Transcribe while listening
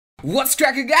What's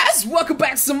cracking, guys? Welcome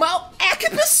back to some more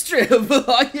Akiba strip.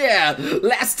 Oh yeah,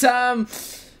 last time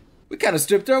we kind of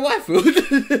stripped our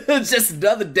waifu. Just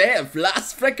another day of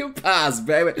floss freaking pies,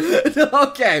 baby.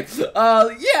 Okay,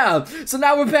 yeah. So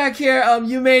now we're back here.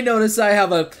 You may notice I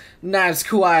have a nice,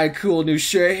 quiet, cool new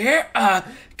shirt here.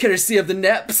 Courtesy of the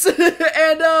Neps.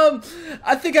 And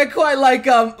I think I quite like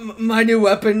my new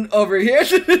weapon over here.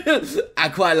 I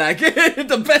quite like it.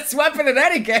 The best weapon in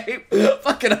any game.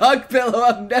 Fucking hug pillow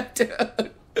of Neptune.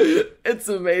 It's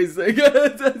amazing.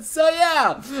 So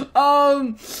yeah.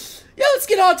 Yeah, let's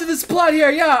get on to this plot here.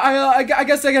 Yeah, I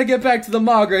guess I gotta get back to the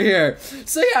manga here.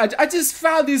 So yeah, I just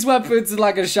found these weapons in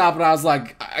like a shop and I was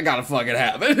like, I gotta fucking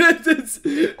have it.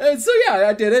 And so yeah,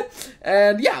 I did it.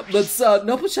 And yeah, let's,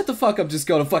 Noble, shut the fuck up, just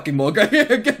go to fucking manga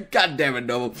here. God damn it,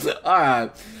 Noble.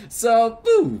 Alright, so,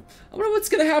 boom. I wonder what's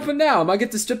gonna happen now. Am I get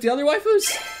to strip the other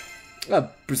waifus?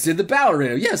 Proceed the battle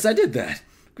arena. Yes, I did that.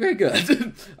 Very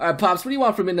good. Alright, Pops, what do you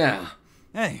want from me now?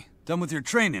 Hey, done with your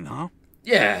training, huh?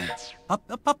 Yeah.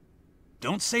 Up.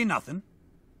 Don't say nothing.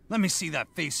 Let me see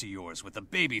that face of yours with the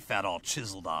baby fat all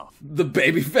chiseled off. The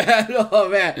baby fat? Oh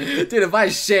man. Dude, if I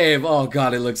shave, oh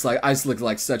god, I just look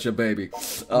like such a baby.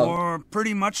 Or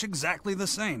pretty much exactly the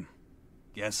same.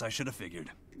 Guess I should have figured.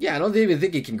 Yeah, I don't even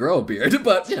think he can grow a beard,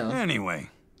 but, you know.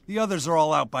 Anyway, the others are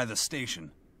all out by the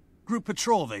station. Group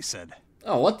patrol, they said.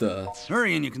 Oh, what the?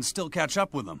 Hurry and you can still catch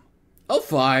up with them. Oh,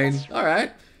 fine.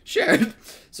 Alright. Sure.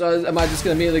 So, am I just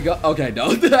gonna immediately go? Okay,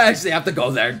 no. I actually have to go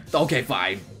there. Okay,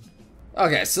 fine.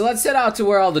 Okay, so let's head out to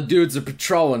where all the dudes are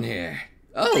patrolling here.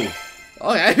 Oh.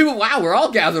 Okay. Wow, we're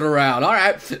all gathered around.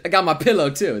 Alright. I got my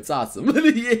pillow, too. It's awesome.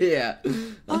 Yeah.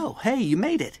 Oh, hey, you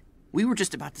made it. We were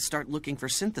just about to start looking for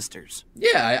synthesters.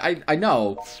 Yeah, I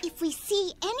know. If we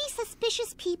see any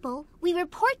suspicious people, we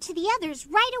report to the others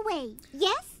right away.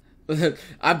 Yes?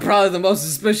 I'm probably the most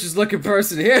suspicious looking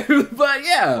person here, but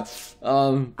yeah.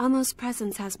 Almost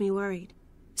presence has me worried,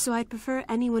 so I'd prefer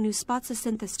anyone who spots a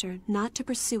synthester not to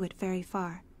pursue it very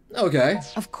far. Okay.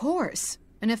 Of course.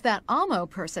 And if that Amo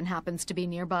person happens to be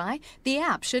nearby, the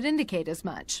app should indicate as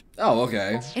much. Oh,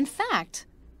 okay. In fact,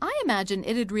 I imagine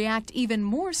it'd react even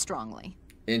more strongly.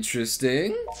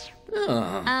 Interesting.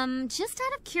 Oh. Just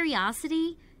out of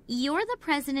curiosity, you're the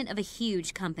president of a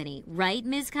huge company, right,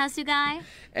 Ms. Kasugai?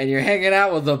 And you're hanging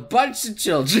out with a bunch of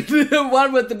children.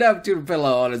 One with the Neptune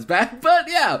pillow on his back, but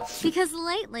yeah. Because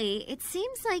lately, it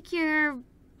seems like you're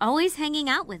always hanging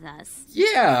out with us.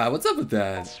 Yeah, what's up with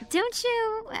that? Don't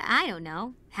you, I don't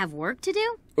know, have work to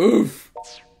do? Oof.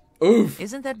 Oof.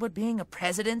 Isn't that what being a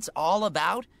president's all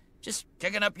about? Just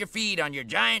kicking up your feet on your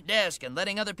giant desk and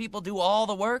letting other people do all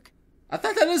the work? I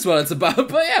thought that is what it's about,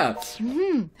 but yeah.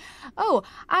 Oh,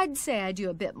 I'd say I do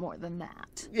a bit more than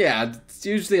that. Yeah, it's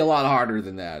usually a lot harder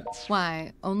than that.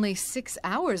 Why, only 6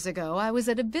 hours ago I was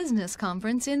at a business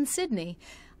conference in Sydney.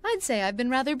 I'd say I've been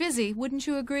rather busy, wouldn't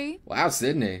you agree? Wow,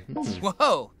 Sydney.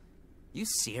 Whoa, you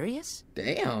serious?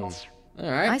 Damn.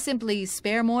 Alright. I simply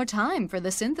spare more time for the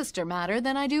synthester matter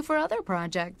than I do for other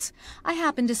projects. I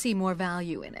happen to see more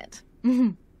value in it.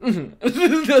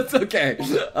 That's okay.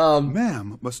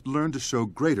 Ma'am must learn to show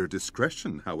greater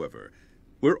discretion, however.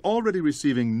 We're already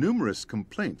receiving numerous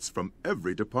complaints from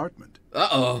every department.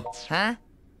 Uh-oh. Huh?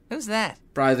 Who's that?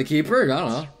 Probably the keeper? I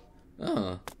don't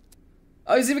know.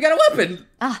 Oh, he's even got a weapon!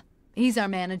 He's our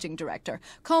managing director,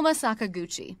 Koma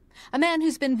Sakaguchi, a man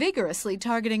who's been vigorously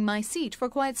targeting my seat for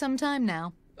quite some time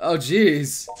now. Oh,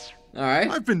 jeez.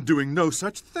 Alright. I've been doing no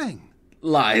such thing.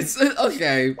 Lies.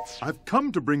 Okay. I've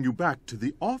come to bring you back to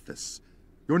the office.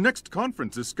 Your next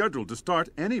conference is scheduled to start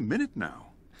any minute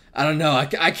now. I don't know.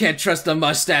 I can't trust a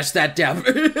mustache that damn.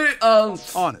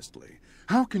 Honestly,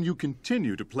 how can you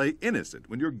continue to play innocent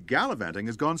when your gallivanting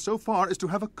has gone so far as to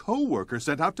have a co-worker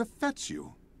sent out to fetch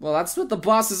you? Well, that's what the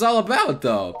boss is all about,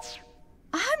 though.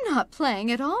 I'm not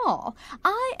playing at all.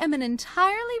 I am an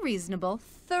entirely reasonable,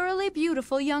 thoroughly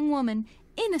beautiful young woman,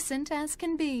 innocent as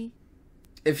can be.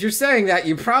 If you're saying that,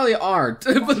 you probably aren't.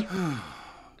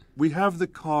 We have the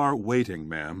car waiting,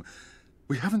 ma'am.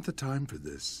 We haven't the time for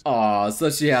this. Aw,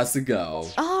 so she has to go.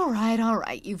 All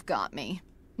right, you've got me.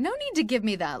 No need to give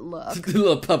me that look.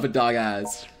 Little puppet dog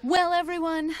eyes. Well,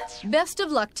 everyone, best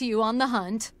of luck to you on the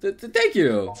hunt. Thank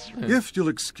you. If you'll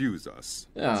excuse us.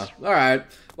 Yeah, alright.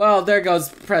 Well, there goes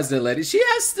President Lady. She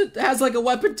has like a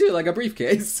weapon too, like a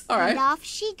briefcase. Alright. And off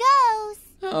she goes.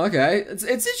 Oh, okay. It's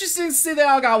interesting to see they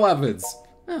all got weapons.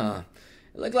 Oh.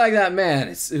 Look like that man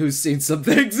who's seen some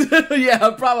things.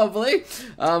 Yeah, probably.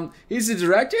 He's the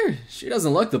director? She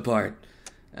doesn't look the part.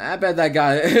 I bet that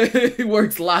guy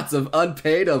works lots of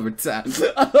unpaid overtime.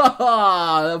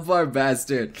 Oh, that poor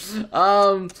bastard.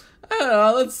 I don't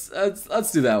know.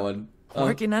 Let's do that one.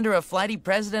 Working under a flighty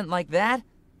president like that?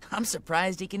 I'm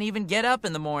surprised he can even get up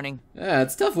in the morning. Yeah,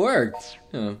 it's tough work.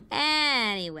 Huh.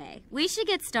 Anyway, we should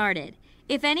get started.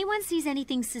 If anyone sees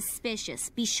anything suspicious,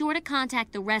 be sure to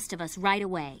contact the rest of us right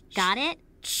away. Got it?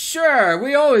 Sure,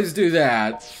 we always do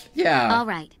that. Yeah. All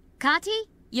right. Kati,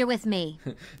 you're with me.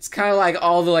 It's kind of like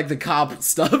all the cop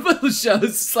stuff of the show.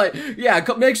 It's like, yeah,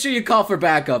 make sure you call for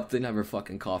backup. They never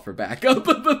fucking call for backup.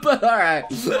 But all right.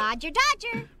 Roger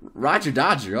Dodger. Roger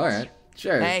Dodger. All right.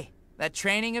 Sure. Hey, that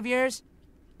training of yours?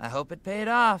 I hope it paid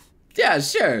off. Yeah,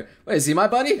 sure. Wait, is he my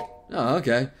buddy? Oh,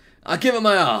 okay. I'll give it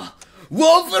my all.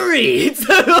 Wolverines!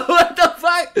 What the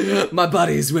fuck? My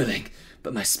body is willing,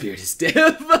 but my spirit is dead.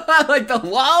 Like the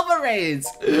Wolverines.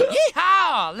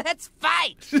 Yeehaw! Let's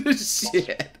fight!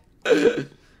 Shit.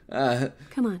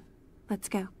 Come on, let's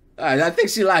go. Alright, I think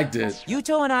she liked it.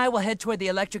 Yuto and I will head toward the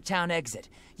Electric Town exit.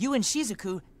 You and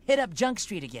Shizuku hit up Junk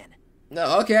Street again.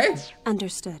 No, okay.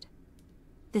 Understood.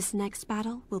 This next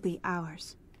battle will be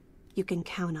ours. You can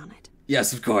count on it.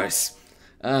 Yes, of course.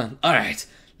 Alright.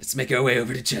 Let's make our way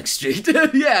over to Junk Street.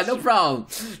 Yeah, no problem.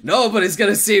 Nobody's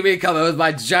gonna see me coming with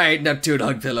my giant Neptune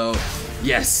hug pillow.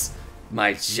 Yes,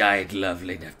 my giant,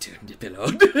 lovely Neptune pillow.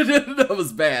 That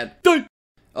was bad.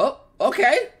 Oh,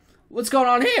 okay. What's going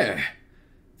on here?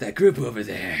 That group over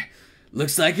there.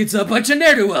 Looks like it's a bunch of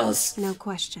ne'er-do-wells. No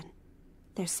question.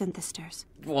 They're synthesters.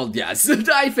 Well, yes,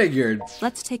 I figured.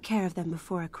 Let's take care of them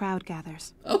before a crowd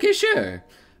gathers. Okay, sure.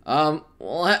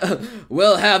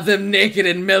 We'll have them naked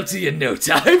and melty in no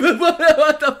time.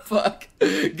 What the fuck?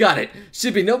 Got it.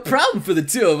 Should be no problem for the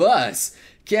two of us.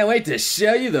 Can't wait to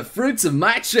show you the fruits of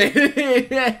my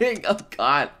training. Oh,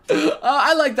 God.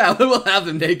 I like that one. We'll have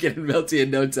them naked and melty in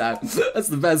no time. That's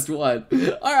the best one.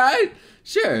 All right.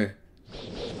 Sure.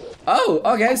 Oh,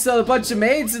 okay, so a bunch of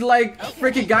maids and, like,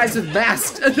 freaking guys with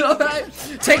masks. Alright.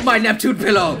 Take my Neptune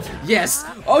pillow. Yes.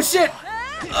 Oh, shit.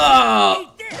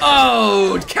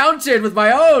 Oh, countered with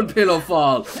my own pillow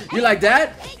fall. You like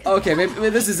that? Okay, maybe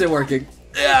this isn't working.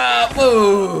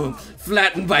 Boom.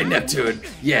 Flattened by Neptune.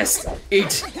 Yes.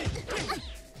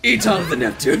 Eat all of the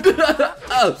Neptune.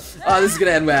 Oh, this is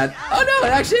gonna end bad. Oh, no,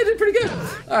 it actually ended pretty good.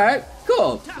 Alright,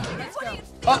 cool.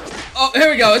 Oh,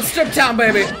 here we go. It's Strip Town,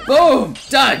 baby. Boom.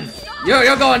 Done.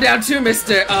 You're going down too,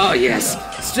 mister. Oh, yes.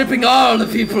 Stripping all the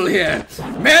people here.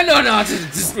 Man or not,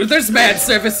 there's mad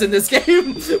service in this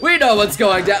game. We know what's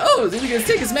going down. Oh, he's gonna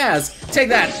take his mask. Take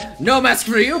that. No mask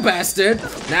for you, bastard.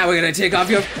 Now we're gonna take off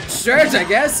your shirt, I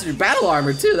guess. Your battle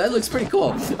armor, too. That looks pretty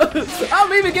cool.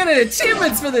 I'm even getting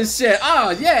achievements for this shit. Oh,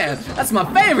 yeah. That's my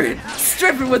favorite.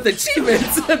 Stripping with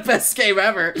achievements. Best game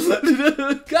ever.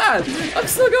 God, I'm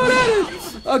still going at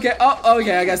it. Okay,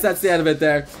 okay, I guess that's the end of it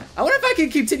there. I wonder if I can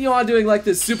continue on doing like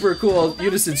this super cool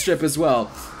unison strip as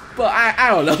well. But I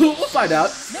don't know, we'll find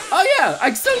out. Oh yeah,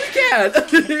 I certainly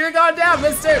can. You're going down,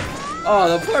 mister.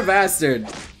 Oh, the poor bastard.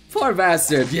 Poor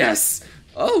bastard, yes.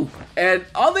 Oh, and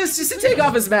all this just to take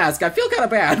off his mask. I feel kind of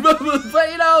bad, but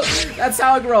you know, that's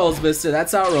how it rolls, mister,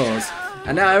 that's how it rolls.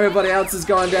 And now everybody else is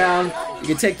going down. You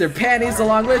can take their panties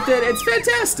along with it. It's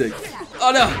fantastic.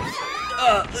 Oh no.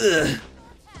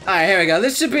 Alright, here we go.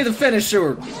 This should be the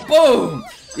finisher. Boom!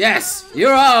 Yes, you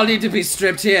all need to be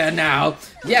stripped here now.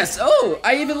 Yes, oh,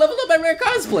 I even leveled up my rare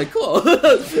cosplay. Cool.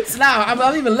 So now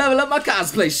I'll even level up my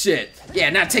cosplay shit. Yeah,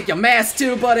 now take your mask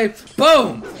too, buddy.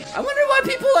 Boom! I wonder why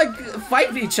people like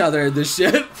fight each other in this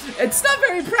shit. It's not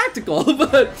very practical,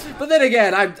 but then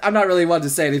again, I'm not really one to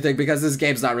say anything because this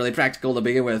game's not really practical to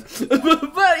begin with.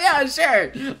 But yeah,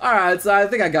 sure. Alright, so I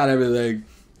think I got everything.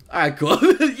 Alright, cool.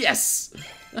 Yes.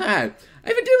 Alright. I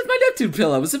even did with my Neptune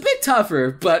pillow. It was a bit tougher,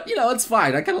 but, you know, it's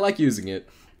fine. I kind of like using it.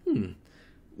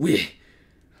 We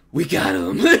got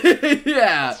him.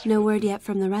 Yeah. No word yet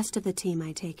from the rest of the team,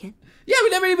 I take it? Yeah,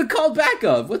 we never even called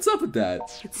backup. What's up with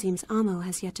that? It seems Amo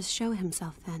has yet to show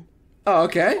himself then. Oh,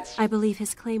 okay. I believe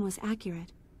his claim was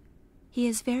accurate. He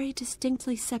is very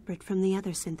distinctly separate from the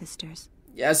other synthesters.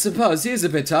 Yeah, I suppose he's a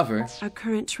bit tougher. Our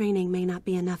current training may not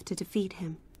be enough to defeat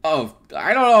him. Oh,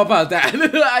 I don't know about that.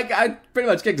 I pretty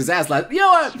much kicked his ass last. You know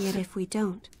what? Yet if we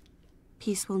don't,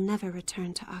 peace will never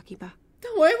return to Akiba.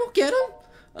 Don't worry, we'll get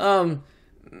him.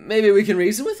 Maybe we can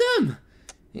reason with him?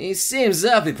 He seems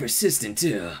awfully persistent,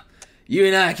 too. You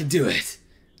and I can do it.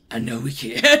 I know we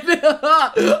can.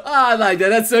 Oh, I like that.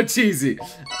 That's so cheesy.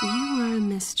 You are a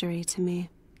mystery to me.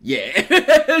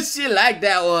 Yeah, she liked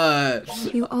that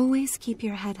one. You always keep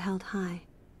your head held high,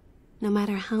 no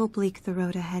matter how bleak the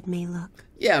road ahead may look.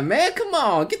 Yeah, man, come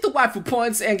on. Get the waifu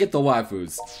points and get the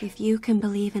waifus. If you can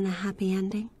believe in a happy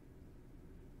ending,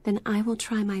 then I will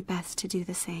try my best to do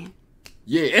the same.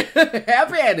 Yeah,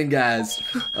 happy ending, guys.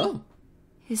 Oh.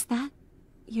 Is that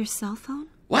your cell phone?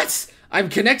 What? I'm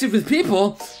connected with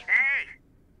people? Hey,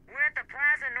 we're at the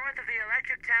plaza north of the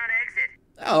Electric Town exit.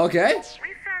 Oh, okay.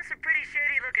 We found some pretty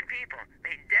shady-looking people.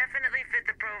 They definitely fit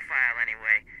the profile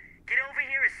anyway. Get over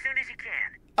here as soon as you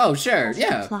can. Oh, sure,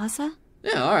 yeah. Plaza?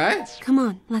 Yeah, alright. Come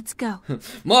on, let's go.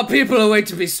 More people await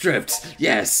to be stripped.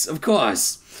 Yes, of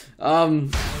course. Oh,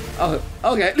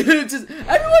 okay.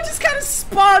 Everyone just kind of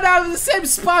spawned out of the same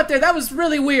spot there. That was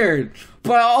really weird.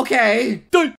 But okay.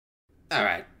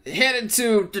 Alright. Headed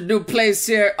to the new place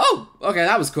here. Oh, okay,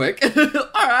 that was quick.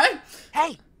 Alright.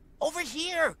 Hey, over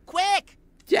here, quick!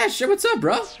 Yeah, sure, what's up,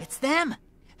 bro? It's them.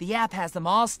 The app has them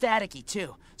all staticky,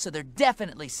 too, so they're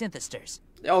definitely synthesters.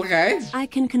 Okay. I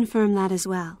can confirm that as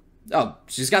well. Oh,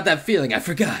 she's got that feeling, I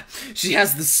forgot. She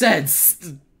has the sense.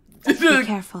 Be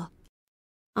careful.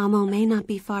 Amo may not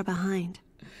be far behind.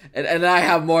 And I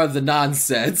have more of the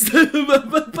nonsense. but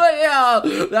yeah,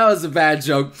 that was a bad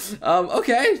joke.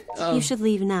 Okay. You should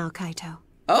leave now, Kaito.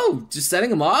 Oh, just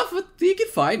setting him off? He can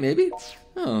fight, maybe.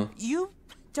 Oh. You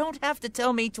don't have to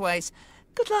tell me twice.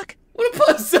 Good luck. What a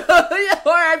puss. Yeah,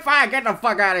 alright, fine, get the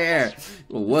fuck out of here.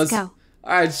 Let's go.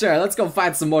 Alright, sure, let's go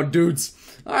find some more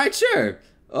dudes. Alright, sure.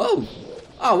 Oh,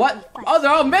 what? Oh, they're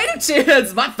all maiden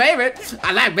chins! My favorite!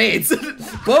 I like maids.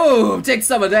 Boom! Take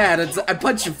some of that and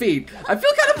punch your feet. I feel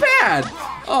kind of bad.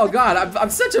 Oh god, I'm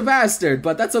such a bastard,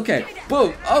 but that's okay.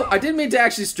 Boom! Oh, I didn't mean to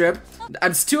actually strip.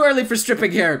 It's too early for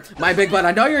stripping here, my big butt.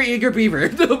 I know you're an eager beaver,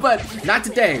 but not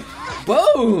today.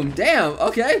 Boom! Damn,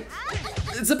 okay.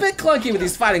 It's a bit clunky with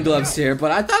these fighting gloves here,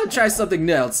 but I thought I'd try something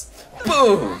else.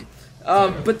 Boom!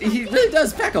 But he really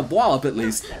does pack a wallop at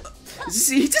least.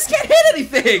 He just can't hit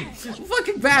anything!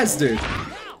 Fucking bastard.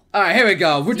 Alright, here we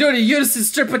go. We're doing a unison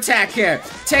strip attack here.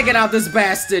 Taking out this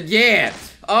bastard, yeah.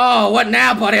 Oh, what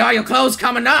now, buddy? All your clothes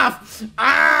coming off?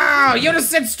 Oh,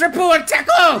 unison stripper attack!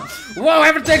 Whoa,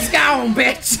 everything's gone,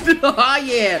 bitch! Oh,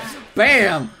 yeah.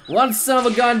 Bam! One son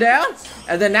of a gun down,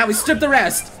 and then now we strip the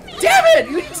rest. Damn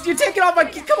it! You're taking off my...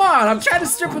 Come on, I'm trying to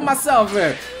strip him myself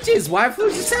here. Jeez, waifu,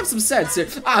 just have some sense here.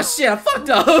 Oh shit, I fucked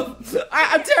up.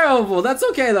 I'm terrible. That's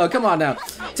okay though. Come on now.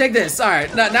 Take this.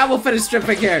 Alright, now we'll finish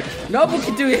stripping here. Noble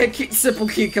can do simple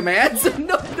key commands.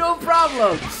 No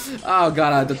problem. Oh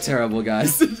god, I'm terrible,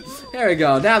 guys. Here we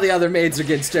go. Now the other maids are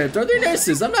getting stripped. Are they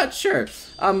nurses? I'm not sure.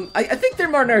 I think they're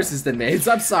more nurses than maids.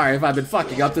 I'm sorry if I've been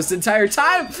fucking up this entire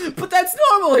time, but that's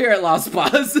normal here at Lost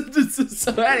Pause.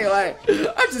 So anyway,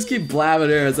 I just keep blabbing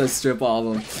here as I strip all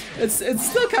of them. It's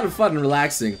still kind of fun and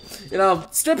relaxing. You know,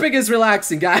 stripping is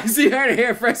relaxing, guys. You heard it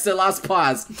here first at Lost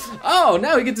Pause. Oh,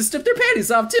 now we get to strip their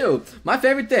panties off too. My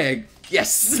favorite thing.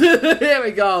 Yes! Here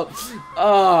we go.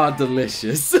 Oh,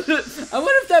 delicious. I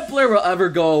wonder if that blur will ever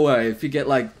go away if you get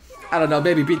like, I don't know,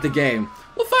 maybe beat the game.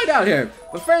 We'll find out here.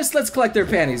 But first, let's collect their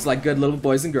panties like good little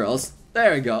boys and girls.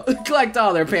 There we go. Collect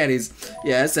all their panties.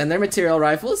 Yes, and their material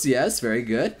rifles. Yes, very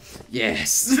good.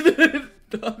 Yes.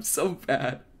 I'm so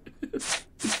bad.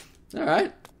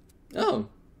 Alright. Oh.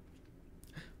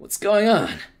 What's going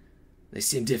on? They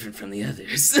seem different from the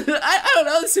others. I don't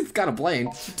know, they seem kind of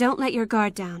plain. Don't let your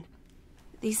guard down.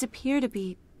 These appear to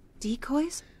be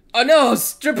decoys? Oh no,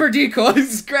 stripper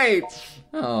decoys. Great.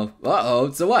 Oh,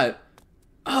 uh-oh. So what?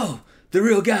 Oh, the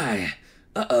real guy.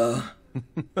 Uh-oh.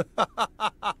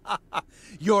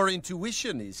 Your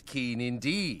intuition is keen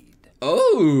indeed.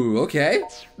 Oh, okay.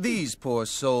 These poor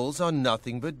souls are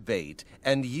nothing but bait,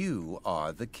 and you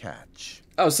are the catch.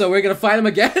 Oh, so we're gonna fight him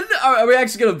again? Are we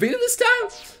actually gonna beat him this time?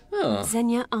 Oh.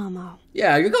 Xenia Amo.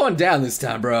 Yeah, you're going down this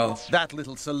time, bro. That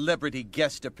little celebrity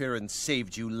guest appearance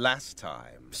saved you last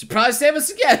time. Should probably save us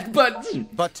again, but...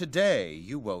 But today,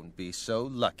 you won't be so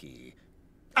lucky.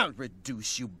 I'll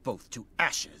reduce you both to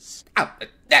ashes. Oh,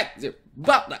 that's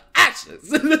about the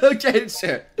ashes. Okay,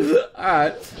 sure.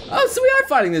 Alright. Oh, so we are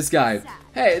fighting this guy.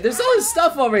 Hey, there's all this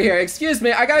stuff over here. Excuse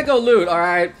me, I gotta go loot,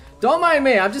 alright? Don't mind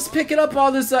me, I'm just picking up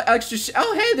all this extra shit.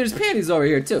 Oh, hey, there's panties over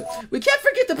here, too. We can't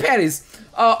forget the panties.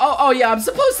 Oh, yeah, I'm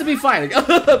supposed to be fighting.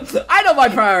 I know my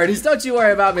priorities, don't you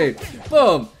worry about me.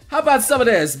 Boom. How about some of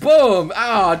this? Boom.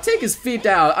 Oh, take his feet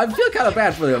down. I feel kind of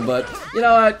bad for him, but you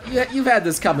know what? You've had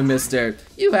this coming, mister.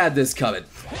 You've had this coming.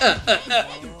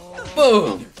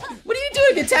 Boom. What are you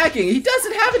doing attacking? He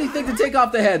doesn't have anything to take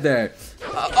off the head there.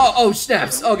 Oh,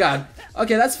 snaps. Oh, God.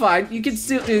 Okay, that's fine. You can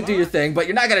still do your thing, but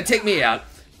you're not going to take me out.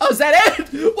 Oh, is that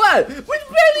it? What? We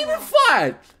barely even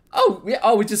fought. Oh, yeah.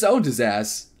 Oh, we just owned his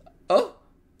ass. Oh.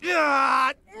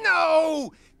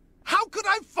 No! How could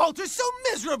I falter so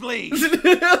miserably?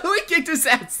 We kicked his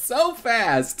ass so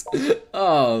fast.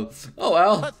 Oh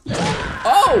well.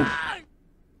 Oh!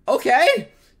 Okay.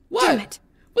 What? Damn it.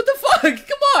 What the fuck?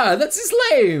 Come on, that's just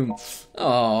lame.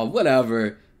 Oh,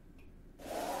 whatever.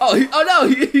 Oh no,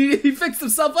 he fixed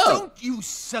himself up. Don't you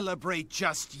celebrate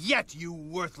just yet, you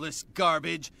worthless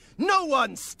garbage. No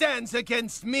one stands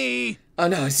against me. Oh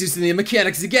no, he's using the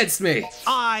mechanics against me.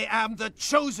 I am the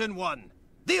chosen one,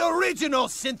 the original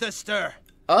synthester.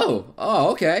 Oh,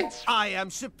 okay. I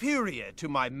am superior to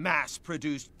my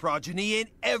mass-produced progeny in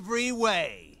every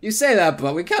way. You say that,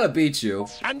 but we kind of beat you.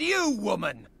 And you,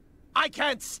 woman, I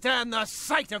can't stand the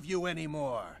sight of you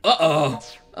anymore. Uh-oh.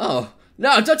 Oh.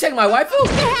 No, don't take my waifu.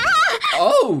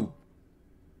 Oh.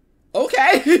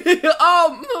 Okay.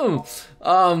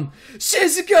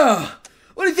 Shizuka,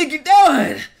 what do you think you're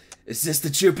doing? Is this the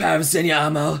true power of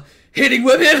Zenyamo? Hitting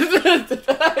women?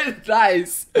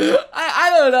 Nice. I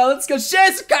don't know. Let's go.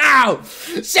 Shizuka!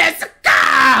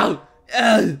 Shizuka!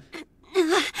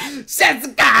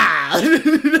 Shizuka!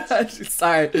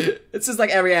 Sorry. It's just like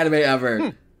every anime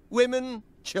ever. Women,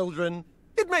 children,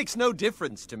 it makes no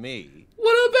difference to me.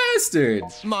 What a bastard.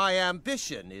 My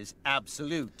ambition is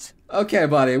absolute. Okay,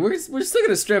 buddy. We're still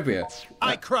gonna strip you.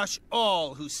 I crush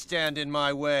all who stand in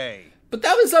my way. But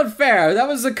that was unfair. That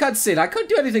was a cutscene. I couldn't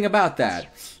do anything about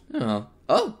that.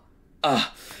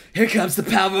 Here comes the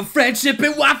power of friendship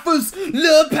and waifus.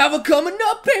 Love power coming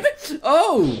up, baby.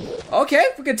 Oh, okay.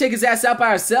 We're gonna take his ass out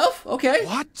by ourselves. Okay.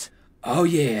 What? Oh,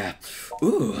 yeah.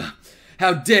 Ooh.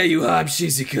 How dare you harm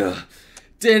Shizuka?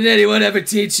 Didn't anyone ever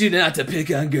teach you not to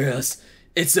pick on girls?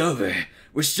 It's over.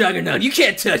 We're stronger now. You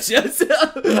can't touch us.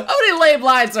 How many lame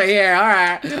lines are here? All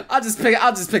right. I'll just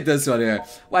pick this one here.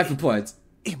 Waifu points.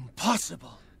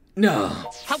 Impossible.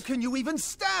 No. How can you even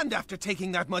stand after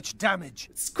taking that much damage?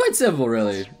 It's quite simple,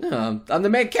 really. I'm the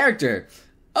main character.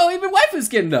 Oh, even waifu's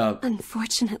getting up.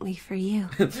 Unfortunately for you.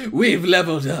 We've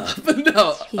leveled up.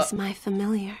 No. He's my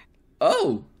familiar.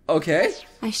 Oh, okay.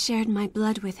 I shared my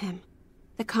blood with him.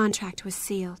 The contract was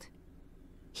sealed.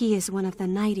 He is one of the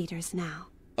Night Eaters now.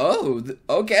 Oh,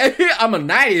 okay. I'm a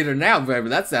Night Eater now, baby.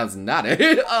 That sounds naughty.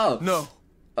 Oh. No.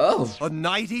 Oh. A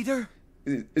Night Eater?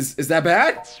 Is that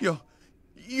bad?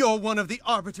 You're one of the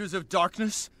Arbiters of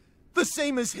Darkness? The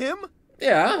same as him?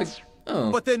 Yeah.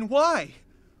 Oh. But then why?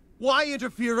 Why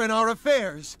interfere in our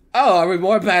affairs? Oh, are we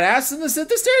more badass than the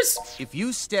Synthesters? If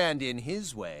you stand in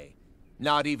his way,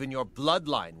 not even your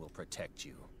bloodline will protect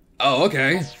you. Oh,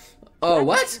 okay. Oh,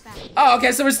 what? Oh,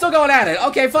 okay, so we're still going at it.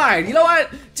 Okay, fine. You know what?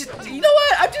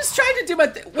 I'm just trying to do my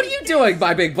what are you doing,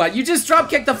 my big butt? You just drop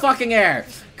kick the fucking air.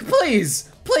 Please,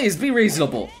 be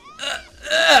reasonable.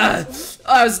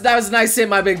 Oh, that was a nice hit,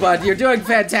 my big butt. You're doing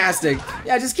fantastic.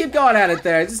 Yeah, just keep going at it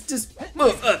there. Just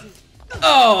move.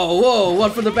 Oh, whoa, one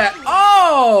from the back.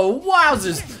 Oh,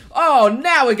 wowzers. Oh,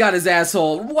 now we got his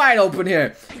asshole wide open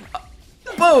here.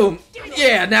 Boom.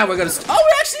 Yeah, now we're gonna.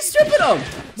 We're actually stripping him.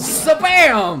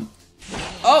 Sabam.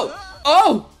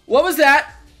 Oh, what was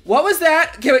that? What was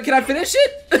that? Can I finish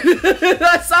it?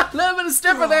 I saw a little bit of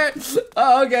stripper there.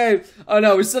 Oh, okay. Oh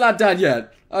no, we're still not done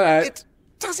yet. All right. It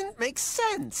doesn't make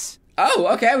sense. Oh,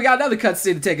 okay. We got another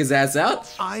cutscene to take his ass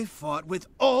out. I fought with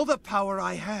all the power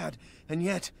I had, and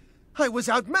yet I was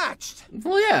outmatched.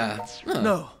 Well, yeah.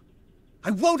 No,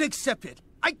 I won't accept it.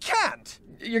 I can't.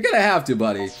 You're gonna have to,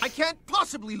 buddy. I can't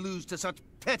possibly lose to such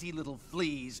petty little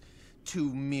fleas.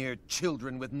 Two mere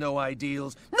children with no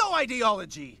ideals, no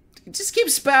ideology. Just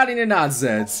keep spouting your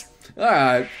nonsense.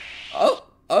 Alright. Oh,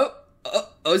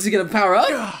 is he gonna power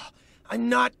up? I'm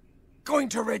not going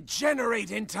to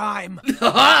regenerate in time.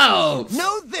 Oh!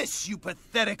 Know this, you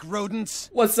pathetic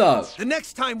rodents. What's up? The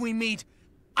next time we meet,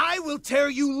 I will tear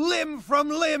you limb from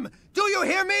limb. Do you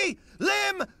hear me?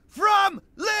 Limb from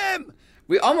limb!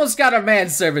 We almost got our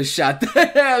manservant shot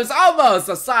there. It was almost.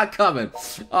 I saw it coming.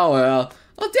 Oh, well.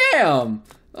 Oh, damn.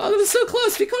 Oh, that was so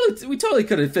close. We totally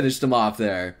could have finished him off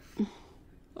there.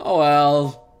 Oh,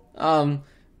 well.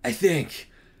 I think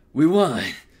we won.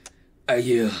 Are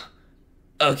you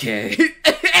okay?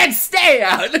 And stay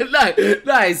out.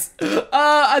 Nice.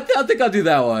 I think I'll do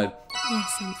that one.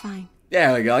 Yes, I'm fine.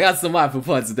 There we go. I got some waifu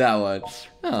points with that one.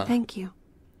 Oh. Thank you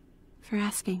for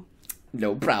asking.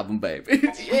 No problem, baby.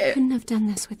 Yeah. I couldn't have done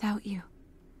this without you.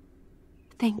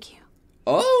 Thank you.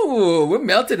 Oh, we're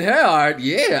melting her heart.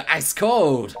 Yeah, ice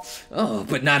cold. Oh,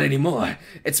 but not anymore.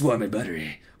 It's warm and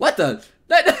buttery. What the?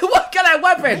 What kind of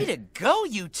weapon? Way to go,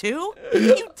 you two.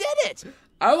 You did it.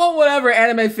 I want whatever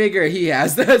anime figure he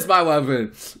has. That's my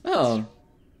weapon. Oh.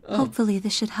 Hopefully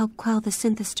this should help quell the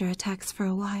Synthester attacks for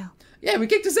a while. Yeah, we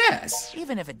kicked his ass.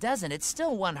 Even if it doesn't, it's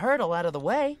still one hurdle out of the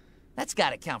way. That's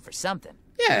gotta count for something.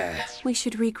 Yeah. We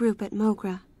should regroup at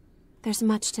Mogra. There's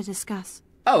much to discuss.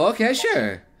 Oh, okay,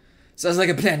 sure. Sounds like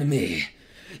a plan to me.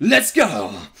 Let's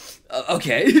go.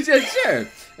 Okay, sure.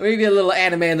 We get a little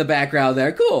anime in the background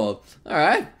there. Cool. All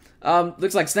right.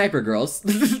 Looks like sniper girls.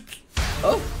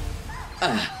 Oh.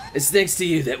 It's thanks to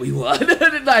you that we won.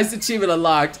 Nice achievement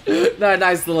unlocked.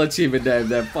 Nice little achievement name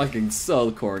there. Fucking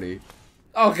so corny.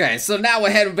 Okay, so now we're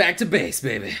heading back to base,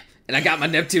 baby. And I got my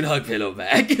Neptune hug pillow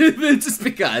back. Just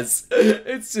because.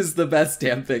 It's just the best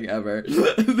damn thing ever.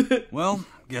 Well,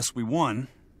 guess we won.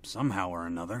 Somehow or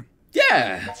another.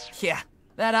 Yeah. Yeah,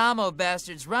 that Amo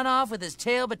bastard's run off with his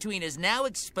tail between his now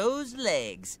exposed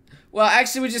legs. Well,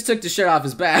 actually, we just took the shirt off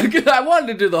his back. I wanted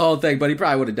to do the whole thing, but he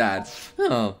probably would have died.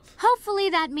 Oh. Hopefully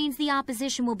that means the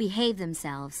opposition will behave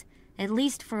themselves. At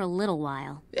least for a little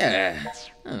while. Yeah.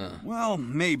 Oh. Well,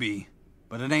 maybe.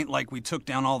 But it ain't like we took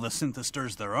down all the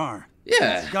synthesters there are.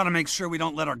 Yeah. Gotta make sure we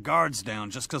don't let our guards down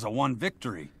just because of one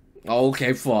victory.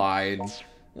 Okay, fine.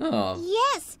 Oh.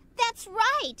 Yes, that's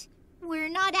right. We're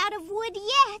not out of wood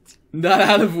yet. Not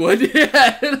out of wood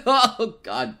yet? Oh,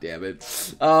 god damn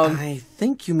it. I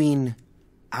think you mean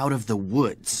out of the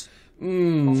woods.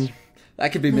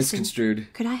 That could be Listen,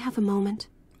 misconstrued. Could I have a moment?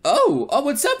 Oh,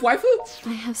 what's up, waifu?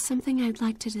 I have something I'd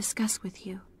like to discuss with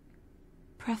you.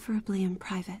 Preferably in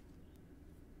private.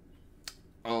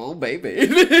 Oh, baby.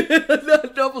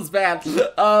 Noble's bad.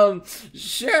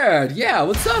 Sure. Yeah,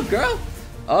 what's up, girl?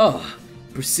 Oh,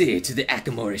 proceed to the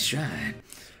Akamori Shrine.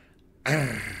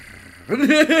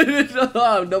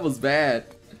 Oh, Noble's bad.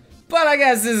 But I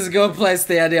guess this is a good place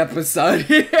to end the episode.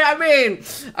 I mean,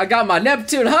 I got my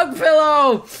Neptune hug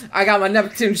pillow. I got my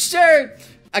Neptune shirt.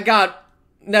 I got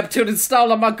Neptune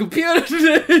installed on my computer.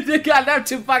 They got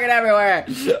Neptune fucking everywhere.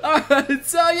 Alright,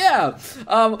 so yeah.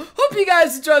 Hope you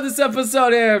guys enjoyed this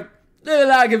episode here. Leave a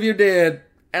like if you did.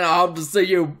 And I hope to see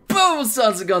you, boom,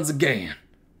 sons of guns again.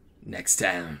 Next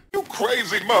time. You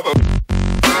crazy mother...